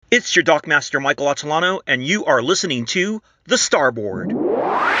It's your Dockmaster Michael Attilano, and you are listening to The Starboard.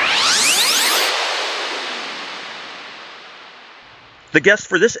 The guest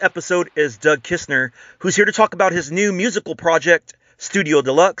for this episode is Doug Kistner, who's here to talk about his new musical project, Studio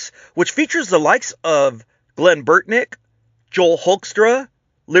Deluxe, which features the likes of Glenn Burtnick, Joel Hoekstra,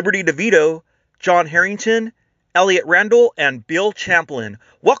 Liberty DeVito, John Harrington, Elliot Randall, and Bill Champlin.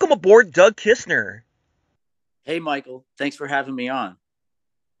 Welcome aboard, Doug Kistner. Hey, Michael. Thanks for having me on.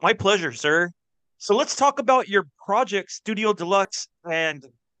 My pleasure, sir. So let's talk about your project, Studio Deluxe, and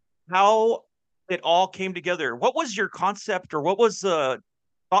how it all came together. What was your concept, or what was the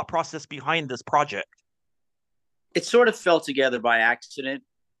thought process behind this project? It sort of fell together by accident.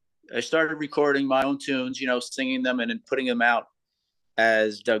 I started recording my own tunes, singing them and then putting them out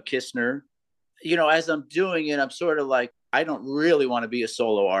as Doug Kistner. As I'm doing it, I'm sort of like, I don't really want to be a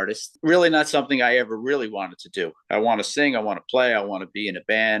solo artist. Really not something I ever really wanted to do. I want to sing, I want to play, I want to be in a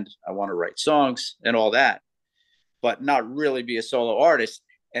band, I want to write songs and all that, but not really be a solo artist.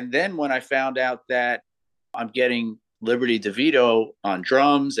 And then when I found out that I'm getting Liberty DeVito on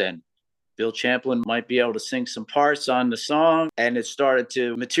drums and Bill Champlin might be able to sing some parts on the song, and it started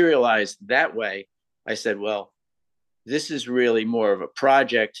to materialize that way, I said, well, this is really more of a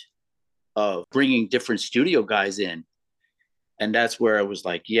project of bringing different studio guys in. And that's where I was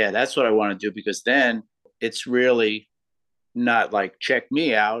like, yeah, that's what I want to do, because then it's really not like check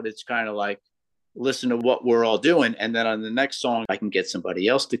me out. It's kind of like listen to what we're all doing. And then on the next song, I can get somebody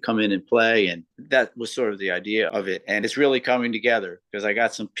else to come in and play. And that was sort of the idea of it. And it's really coming together because I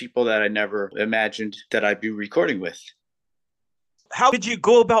got some people that I never imagined that I'd be recording with. How did you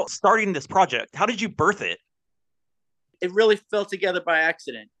go about starting this project? How did you birth it? It really fell together by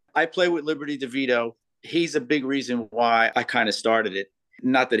accident. I play with Liberty DeVito. He's a big reason why I kind of started it.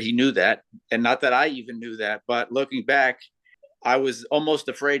 Not that he knew that, and not that I even knew that, but looking back, I was almost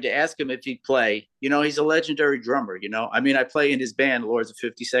afraid to ask him if he'd play. He's a legendary drummer, I play in his band, Lords of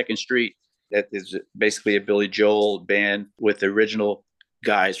 52nd Street. That is basically a Billy Joel band with the original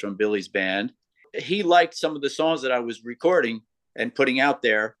guys from Billy's band. He liked some of the songs that I was recording and putting out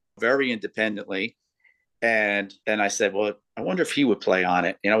there very independently. And I said, well, I wonder if he would play on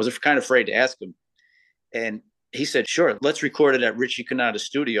it. I was kind of afraid to ask him. And he said, sure, let's record it at Richie Cannata's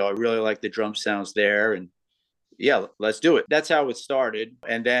studio. I really like the drum sounds there. And yeah, let's do it. That's how it started.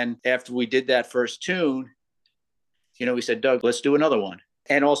 And then after we did that first tune, we said, Doug, let's do another one.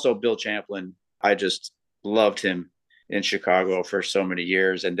 And also Bill Champlin. I just loved him in Chicago for so many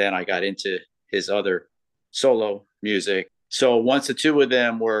years. And then I got into his other solo music. So once the two of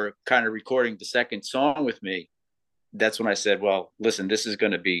them were kind of recording the second song with me, that's when I said, well, listen, this is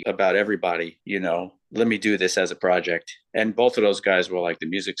going to be about everybody, let me do this as a project. And both of those guys were like, the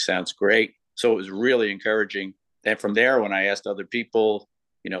music sounds great. So it was really encouraging. And from there, when I asked other people,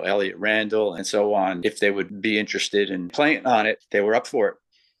 Elliot Randall and so on, if they would be interested in playing on it, they were up for it.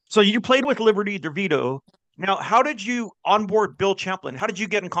 So you played with Liberty DeVito. Now, how did you onboard Bill Champlin? How did you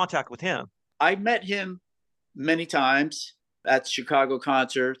get in contact with him? I met him many times at Chicago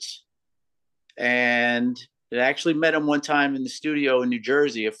concerts, and I actually met him one time in the studio in New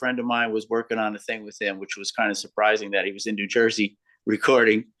Jersey. A friend of mine was working on a thing with him, which was kind of surprising that he was in New Jersey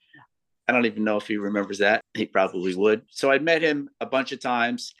recording. I don't even know if he remembers that. He probably would. So I met him a bunch of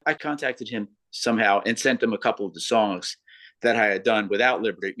times. I contacted him somehow and sent him a couple of the songs that I had done without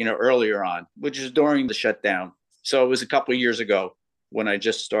Liberty, earlier on, which is during the shutdown. So it was a couple of years ago when I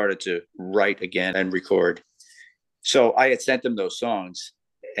just started to write again and record. So I had sent him those songs,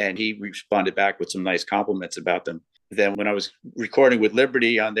 and he responded back with some nice compliments about them. Then when I was recording with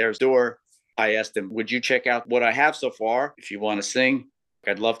Liberty on their door, I asked him, would you check out what I have so far? If you want to sing,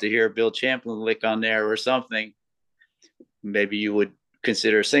 I'd love to hear a Bill Champlin lick on there or something. Maybe you would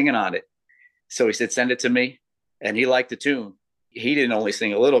consider singing on it. So he said, send it to me. And he liked the tune. He didn't only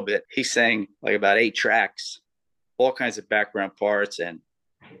sing a little bit. He sang like about 8 tracks, all kinds of background parts. And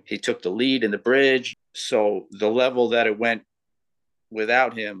he took the lead in the bridge. So the level that it went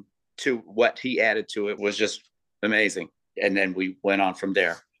without him to what he added to it was just amazing. And then we went on from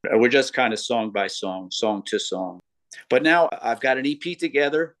there. We're just kind of song by song, song to song. But now I've got an EP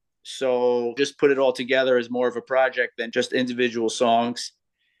together. So just put it all together as more of a project than just individual songs.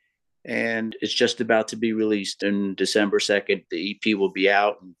 And it's just about to be released in December 2nd. The EP will be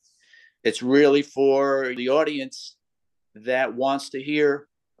out. It's really for the audience that wants to hear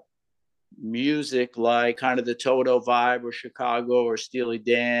music like kind of the Toto vibe or Chicago or Steely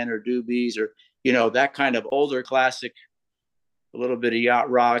Dan or Doobies or, that kind of older classic, a little bit of yacht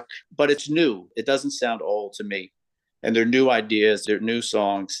rock, but it's new. It doesn't sound old to me. And they're new ideas, they're new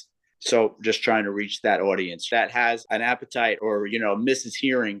songs. So just trying to reach that audience that has an appetite or, misses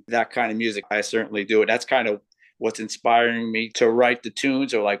hearing that kind of music. I certainly do it. That's kind of what's inspiring me to write the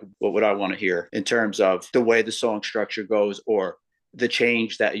tunes, or like, what would I want to hear in terms of the way the song structure goes, or the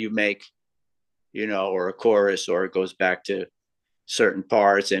change that you make, or a chorus, or it goes back to certain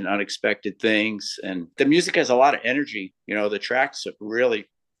parts and unexpected things. And the music has a lot of energy. The tracks really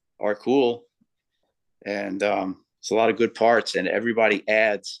are cool. And it's a lot of good parts, and everybody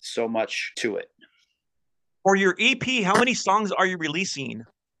adds so much to it. For your EP, how many songs are you releasing?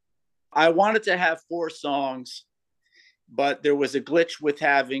 I wanted to have 4 songs, but there was a glitch with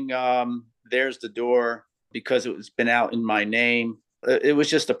having There's the Door, because it was been out in my name. It was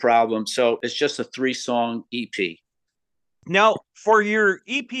just a problem. So it's just a 3-song EP. Now, for your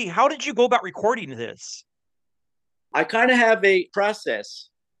EP, how did you go about recording this? I kind of have a process,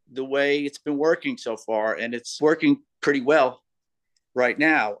 the way it's been working so far, and it's working pretty well right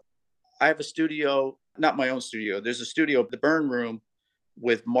now. I have a studio, not my own studio. There's a studio, the Burn Room,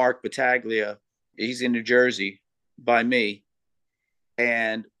 with Mark Battaglia. He's in New Jersey by me.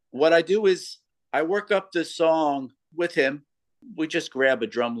 And what I do is I work up the song with him. We just grab a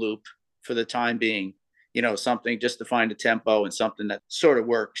drum loop for the time being, something just to find a tempo and something that sort of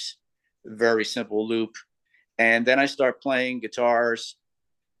works. Very simple loop. And then I start playing guitars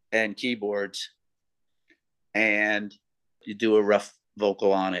and keyboards, and you do a rough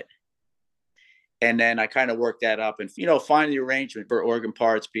vocal on it. And then I kind of work that up and, find the arrangement for organ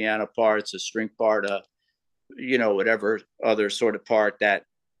parts, piano parts, a string part, whatever other sort of part that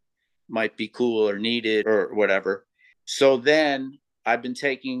might be cool or needed or whatever. So then I've been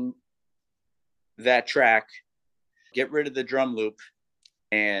taking that track, get rid of the drum loop,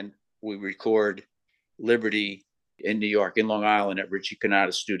 and we record Liberty in New York, in Long Island, at Richie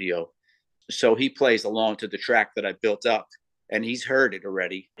Cannata's studio. So he plays along to the track that I built up, and he's heard it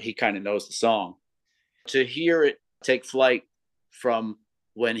already. He kind of knows the song. To hear it take flight from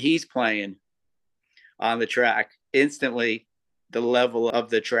when he's playing on the track, instantly the level of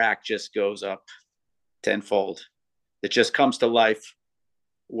the track just goes up tenfold. It just comes to life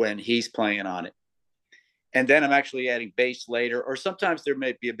when he's playing on it. And then I'm actually adding bass later, or sometimes there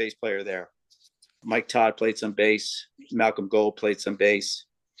may be a bass player there. Mike Todd played some bass. Malcolm Gold played some bass.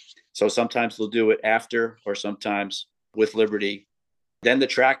 So sometimes they'll do it after, or sometimes with Liberty. Then the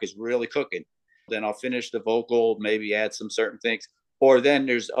track is really cooking. Then I'll finish the vocal, maybe add some certain things. Or then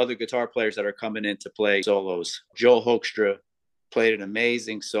there's other guitar players that are coming in to play solos. Joel Hoekstra played an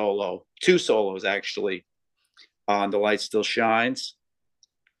amazing solo, 2 solos actually, on The Light Still Shines.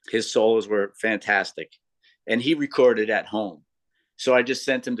 His solos were fantastic. And he recorded at home. So I just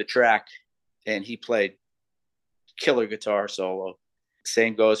sent him the track, and he played killer guitar solo.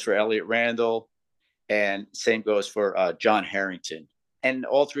 Same goes for Elliot Randall, and same goes for John Harrington. And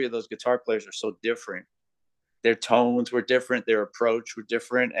all 3 of those guitar players are so different. Their tones were different, their approach were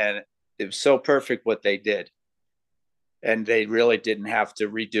different, and it was so perfect what they did. And they really didn't have to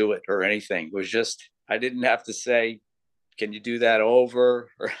redo it or anything. It was just, I didn't have to say, can you do that over?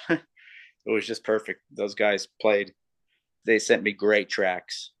 It was just perfect. Those guys played. They sent me great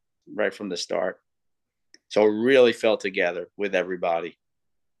tracks right from the start. So it really fell together with everybody.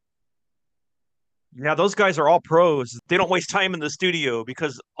 Yeah, those guys are all pros. They don't waste time in the studio,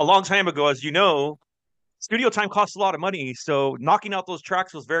 because a long time ago, as you know, studio time costs a lot of money. So knocking out those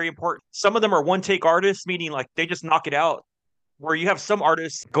tracks was very important. Some of them are one take artists, meaning like they just knock it out. Where you have some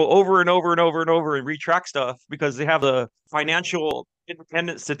artists go over and over and over and over and retrack stuff because they have the financial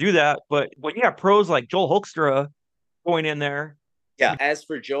independence to do that. But when you have pros like Joel Hoekstra going in there. Yeah. As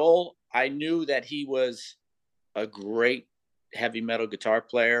for Joel, I knew that he was a great heavy metal guitar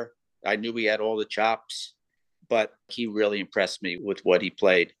player. I knew he had all the chops, but he really impressed me with what he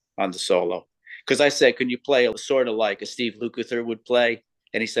played on the solo. Because I said, can you play sort of like a Steve Lukather would play?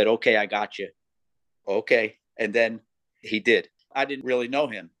 And he said, okay, I got you. Okay. And then he did. I didn't really know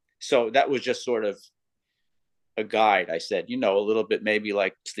him. So that was just sort of a guide. I said, a little bit maybe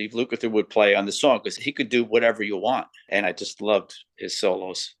like Steve Lukather would play on the song, because he could do whatever you want. And I just loved his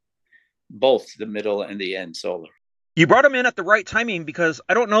solos, both the middle and the end solo. You brought him in at the right timing, because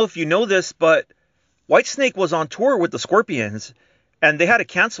I don't know if you know this, but Whitesnake was on tour with the Scorpions, and they had to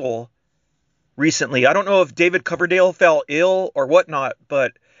cancel recently. I don't know if David Coverdale fell ill or whatnot,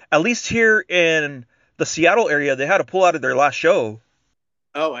 but at least here in the Seattle area, they had to pull out of their last show.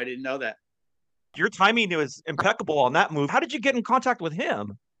 Oh, I didn't know that. Your timing was impeccable on that move. How did you get in contact with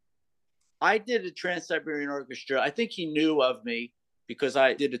him? I did a Trans-Siberian Orchestra. I think he knew of me because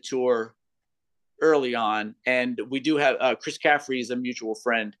I did a tour early on. And we do have Chris Caffrey is a mutual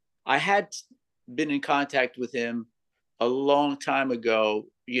friend. I had been in contact with him a long time ago,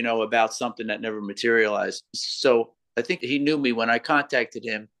 about something that never materialized. So I think he knew me when I contacted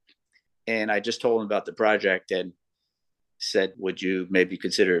him, and I just told him about the project and said, would you maybe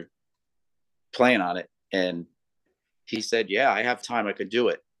consider playing on it? And he said, yeah, I have time. I could do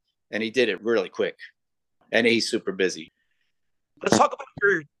it. And he did it really quick. And he's super busy. Let's talk about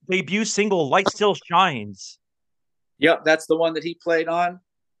your debut single, Light Still Shines. Yep, that's the one that he played on.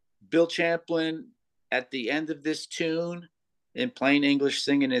 Bill Champlin at the end of this tune in plain English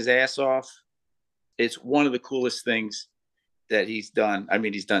singing his ass off. It's one of the coolest things that he's done. I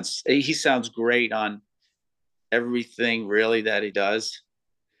mean, he sounds great on everything really that he does.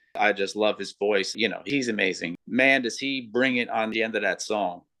 I just love his voice. He's amazing. Man, does he bring it on the end of that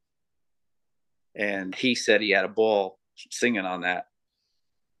song. And he said he had a ball singing on that.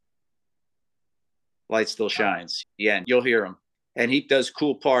 Light Still Shines. Yeah, and you'll hear him. And he does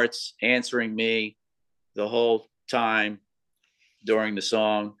cool parts answering me the whole time during the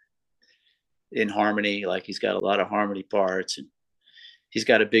song in harmony. Like, he's got a lot of harmony parts, and he's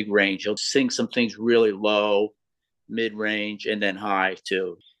got a big range. He'll sing some things really low, mid-range, and then high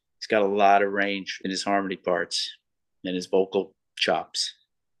too. He's got a lot of range in his harmony parts and his vocal chops.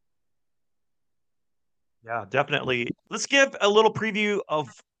 Yeah, definitely. Let's give a little preview of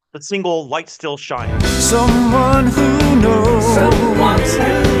the single Light Still Shines. Someone who knows, all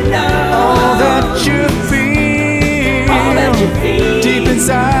that you feel, deep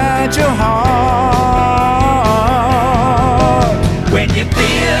inside your heart. When you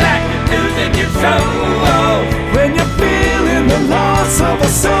feel like you're losing your soul, when you're feeling the loss of a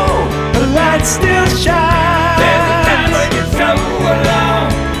soul, the light still shines. there's a time when you're so alone,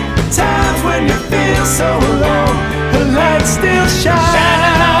 Times when you feel so alone, the light still shines.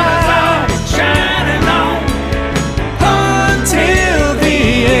 shining on us all, shining on. Until the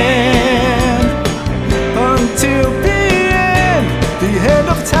end, until the end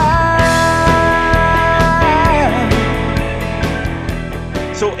of time.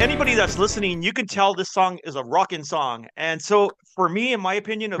 So anybody that's listening, you can tell this song is a rockin' song. And so for me, in my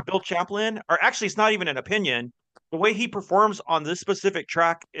opinion of Bill Champlin, or actually it's not even an opinion, the way he performs on this specific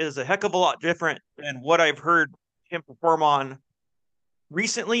track is a heck of a lot different than what I've heard him perform on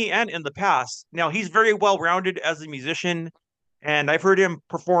recently and in the past. Now, he's very well rounded as a musician, and I've heard him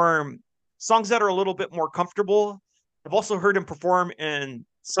perform songs that are a little bit more comfortable. I've also heard him perform in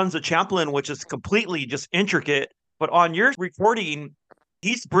Sons of Champlin, which is completely just intricate. But on your recording,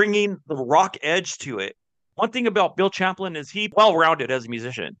 he's bringing the rock edge to it. One thing about Bill Champlin is he's well rounded as a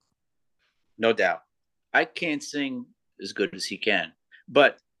musician. No doubt. I can't sing as good as he can,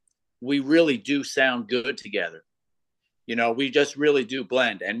 but we really do sound good together. We just really do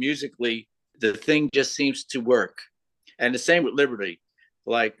blend. And musically, the thing just seems to work. And the same with Liberty.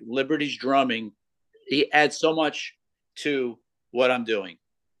 Like, Liberty's drumming, he adds so much to what I'm doing.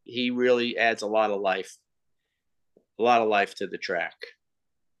 He really adds a lot of life to the track.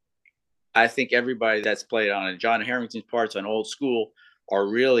 I think everybody that's played on it, John Harrington's parts on Old School, are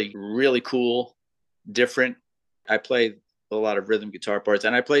really, really cool, different. I play a lot of rhythm guitar parts,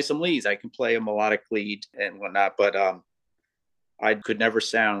 and I play some leads. I can play a melodic lead and whatnot, but I could never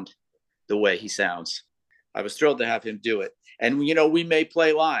sound the way he sounds. I was thrilled to have him do it. And, we may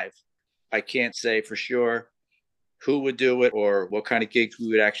play live. I can't say for sure who would do it or what kind of gigs we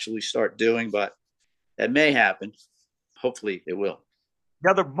would actually start doing, but that may happen. Hopefully it will.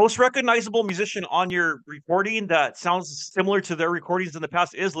 Yeah, the most recognizable musician on your recording that sounds similar to their recordings in the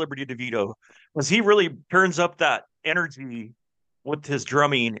past is Liberty DeVito, because he really turns up that energy with his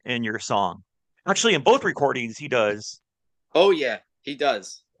drumming in your song. Actually, in both recordings, he does. Oh, yeah, he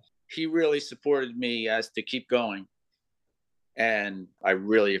does. He really supported me as to keep going. And I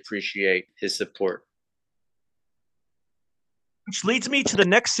really appreciate his support. Which leads me to the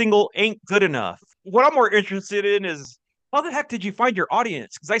next single, Ain't Good Enough. What I'm more interested in is how the heck did you find your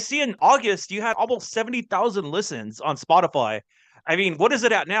audience? Because I see in August you had almost 70,000 listens on Spotify. I mean, what is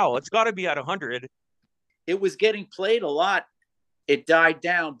it at now? It's got to be at 100. It was getting played a lot. It died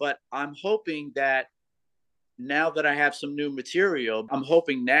down, but I'm hoping that now that I have some new material, I'm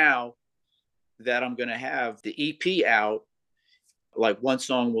hoping now that I'm going to have the EP out. Like, one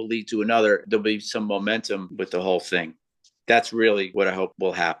song will lead to another. There'll be some momentum with the whole thing. That's really what I hope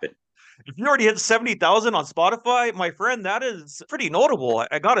will happen. If you already hit 70,000 on Spotify, my friend, that is pretty notable,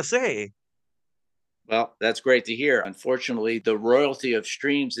 I gotta say. Well, that's great to hear. Unfortunately, the royalty of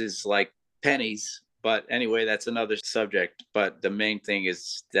streams is like pennies. But anyway, that's another subject. But the main thing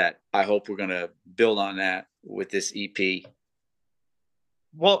is that I hope we're going to build on that with this EP.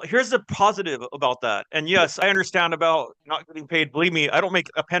 Well, here's the positive about that. And yes, I understand about not getting paid. Believe me, I don't make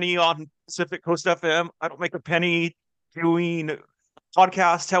a penny on Pacific Coast FM. I don't make a penny doing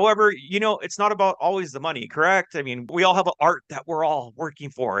podcast. However, it's not about always the money, correct? I mean, we all have an art that we're all working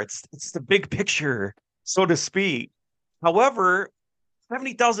for. It's the big picture, so to speak. However,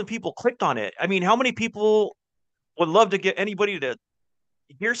 70,000 people clicked on it. I mean, how many people would love to get anybody to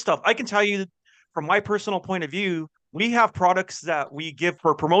hear stuff? I can tell you from my personal point of view, we have products that we give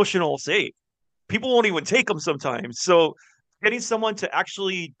for promotional sake. People won't even take them sometimes. So getting someone to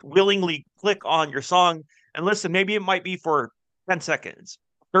actually willingly click on your song and listen, maybe it might be for 10 seconds,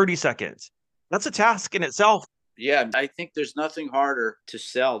 30 seconds. That's a task in itself. Yeah, I think there's nothing harder to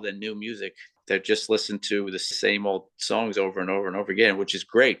sell than new music. They just listen to the same old songs over and over and over again, which is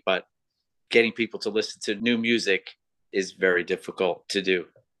great. But getting people to listen to new music is very difficult to do.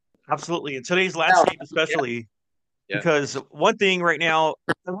 Absolutely. In today's landscape, especially, Yeah. because one thing right now,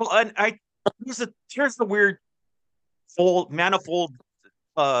 well, and here's the weird manifold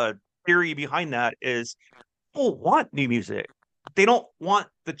theory behind that is people want new music. They don't want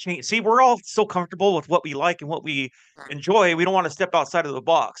the change. See, we're all so comfortable with what we like and what we enjoy. We don't want to step outside of the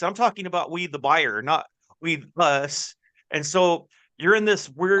box. I'm talking about we, the buyer, not we, us. And so you're in this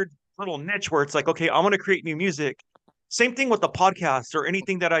weird little niche where it's like, okay, I want to create new music. Same thing with the podcast or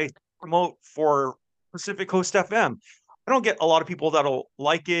anything that I promote for Pacific Coast FM. I don't get a lot of people that'll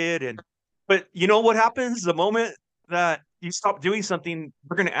like it. But you know what happens the moment that you stop doing something,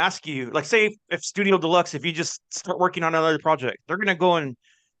 they're going to ask you, like, say, if Studio Deluxe, if you just start working on another project, they're going to go and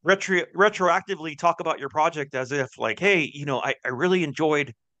retroactively talk about your project as if, like, hey, I really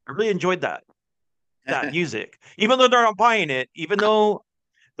enjoyed that music, even though they're not buying it, even though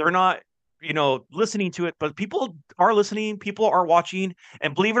they're not, listening to it. But people are listening, people are watching,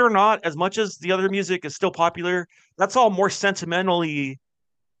 and believe it or not, as much as the other music is still popular, that's all more sentimentally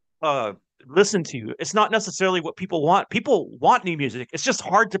uh listen to. It's not necessarily what people want. People want new music. It's just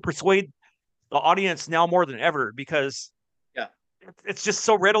hard to persuade the audience now more than ever because Yeah. it's just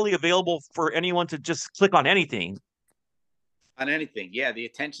so readily available for anyone to just click on anything. On anything. Yeah, the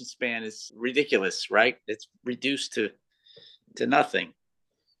attention span is ridiculous, right? It's reduced to nothing.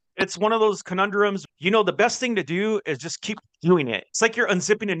 It's one of those conundrums. The best thing to do is just keep doing it. It's like you're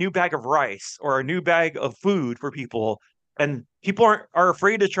unzipping a new bag of rice or a new bag of food for people. And people are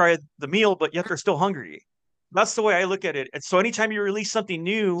afraid to try the meal, but yet they're still hungry. That's the way I look at it. And so anytime you release something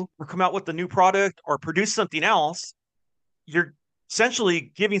new or come out with a new product or produce something else, you're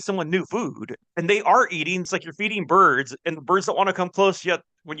essentially giving someone new food and they are eating. It's like you're feeding birds and the birds don't want to come close yet.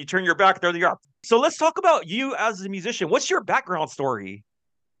 When you turn your back, there they are. So let's talk about you as a musician. What's your background story?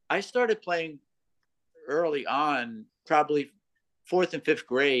 I started playing early on, probably fourth and fifth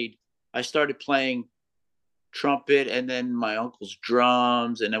grade. I started playing trumpet and then my uncle's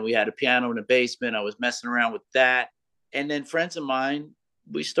drums. And then we had a piano in the basement. I was messing around with that. And then friends of mine,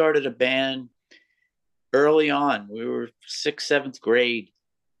 we started a band early on. We were sixth, seventh grade,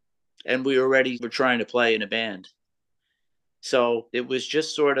 and we were trying to play in a band. So it was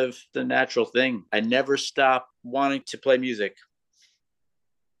just sort of the natural thing. I never stopped wanting to play music,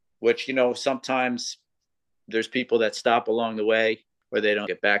 which, sometimes there's people that stop along the way or they don't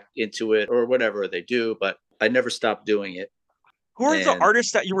get back into it or whatever they do, but I never stopped doing it. Who are the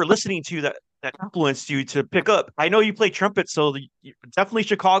artists that you were listening to that influenced you to pick up? I know you play trumpet, so definitely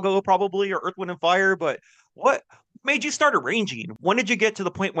Chicago probably, or Earth, Wind, and Fire, but what made you start arranging? When did you get to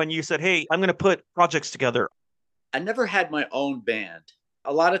the point when you said, hey, I'm going to put projects together? I never had my own band.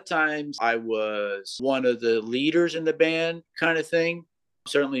 A lot of times I was one of the leaders in the band kind of thing.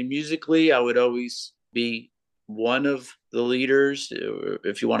 Certainly musically, I would always be one of the leaders,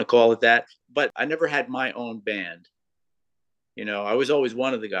 if you want to call it that. But I never had my own band. I was always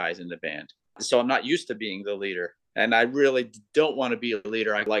one of the guys in the band. So I'm not used to being the leader. And I really don't want to be a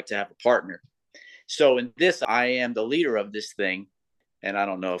leader. I like to have a partner. So in this, I am the leader of this thing. And I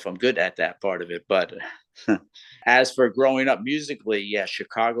don't know if I'm good at that part of it. But as for growing up musically, yeah,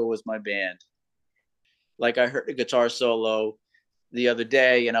 Chicago was my band. Like I heard a guitar solo the other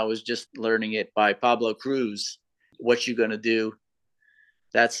day, and I was just learning it by Pablo Cruz. What You Gonna Do?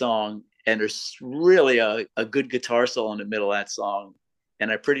 That song. And there's really a good guitar solo in the middle of that song.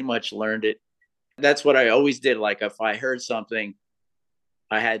 And I pretty much learned it. That's what I always did. Like if I heard something,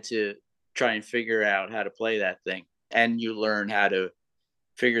 I had to try and figure out how to play that thing. And you learn how to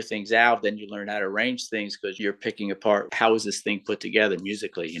figure things out. Then you learn how to arrange things because you're picking apart how is this thing put together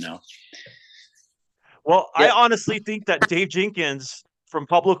musically, Well, Yeah. I honestly think that Dave Jenkins from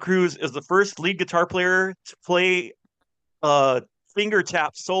Pablo Cruz is the first lead guitar player to play a finger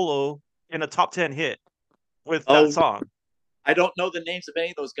tap solo in a top 10 hit with that song. I don't know the names of any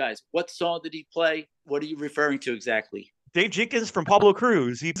of those guys. What song did he play? What are you referring to exactly? Dave Jenkins from Pablo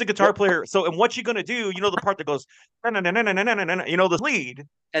Cruz. He's a guitar player. So, and what you gonna do? You know the part that goes, you know, the lead.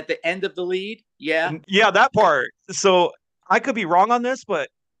 At the end of the lead, yeah. Yeah, that part. So I could be wrong on this, but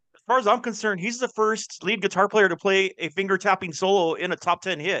as far as I'm concerned, he's the first lead guitar player to play a finger tapping solo in a top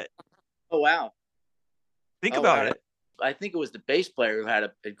 10 hit. Oh wow. Think about it. I think it was the bass player who had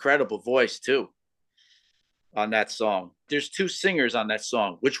an incredible voice too on that song. There's two singers on that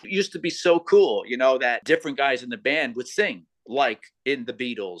song, which used to be so cool, you know, that different guys in the band would sing, like in the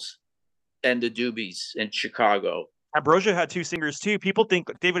Beatles and the Doobies in Chicago. Ambrosia had two singers too. People think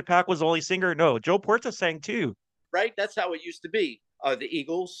David Pack was the only singer. No, Joe Porta sang too. Right? That's how it used to be. The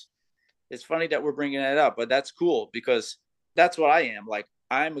Eagles. It's funny that we're bringing that up, but that's cool because that's what I am. Like,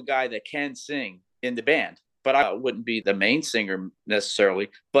 I'm a guy that can sing in the band, but I wouldn't be the main singer necessarily.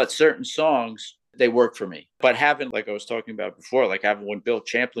 But certain songs, they work for me. But having, like I was talking about before, like having when Bill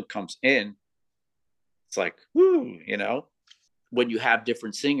Champlin comes in, it's like, whoo, you know, when you have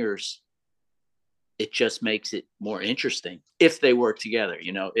different singers, it just makes it more interesting if they work together,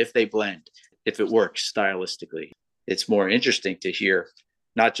 you know, if they blend, if it works stylistically. It's more interesting to hear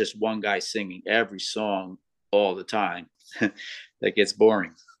not just one guy singing every song all the time. That gets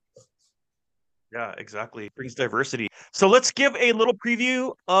boring. Yeah, exactly. It brings diversity. So let's give a little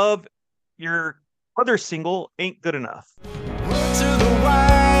preview of your other single, Ain't Good Enough. Word to the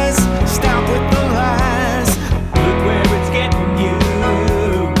wise, stop with the lies. Look where it's getting you.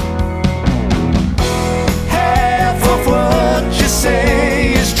 Half of what you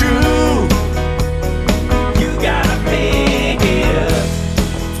say is true. You gotta make it up.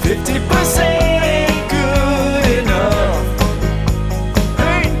 50% ain't good enough.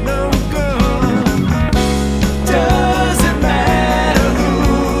 Ain't no good. Doesn't matter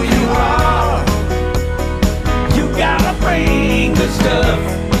who you are. You gotta bring the stuff.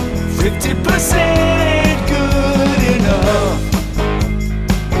 50% ain't good enough.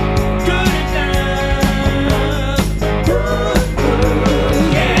 Good enough.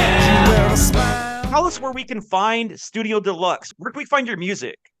 Good, yeah. Well, smile. Tell us where we can find Studio Deluxe. Where can we find your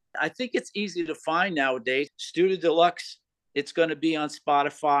music? I think it's easy to find nowadays. Studio Deluxe, it's going to be on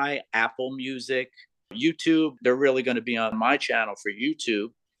Spotify, Apple Music, YouTube. They're really going to be on my channel for YouTube.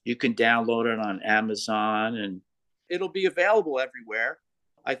 You can download it on Amazon and it'll be available everywhere.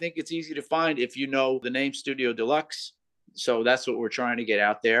 I think it's easy to find if you know the name Studio Deluxe. So that's what we're trying to get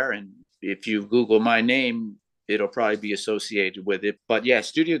out there. And if you Google my name, it'll probably be associated with it. But yeah,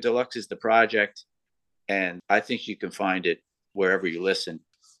 Studio Deluxe is the project. And I think you can find it wherever you listen.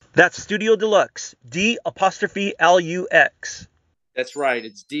 That's Studio Deluxe, D''Lux. That's right.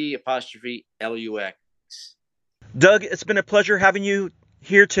 It's D''Lux. Doug, it's been a pleasure having you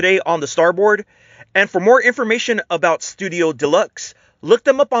here today on the Starboard. And for more information about Studio Deluxe, look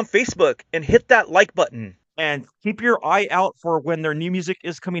them up on Facebook and hit that like button. And keep your eye out for when their new music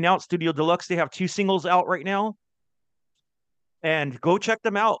is coming out. Studio Deluxe, they have 2 singles out right now. And go check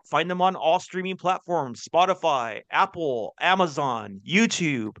them out. Find them on all streaming platforms, Spotify, Apple, Amazon,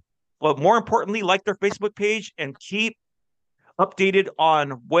 YouTube. But more importantly, like their Facebook page and keep updated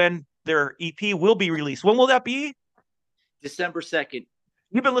on when their EP will be released. When will that be? December 2nd.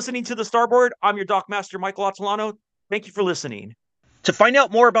 You've been listening to The Starboard. I'm your Doc Master, Michael Attilano. Thank you for listening. To find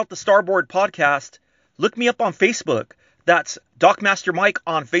out more about the Starboard podcast, look me up on Facebook. That's Doc Master Mike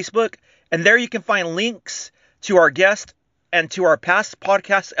on Facebook. And there you can find links to our guest and to our past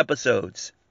podcast episodes.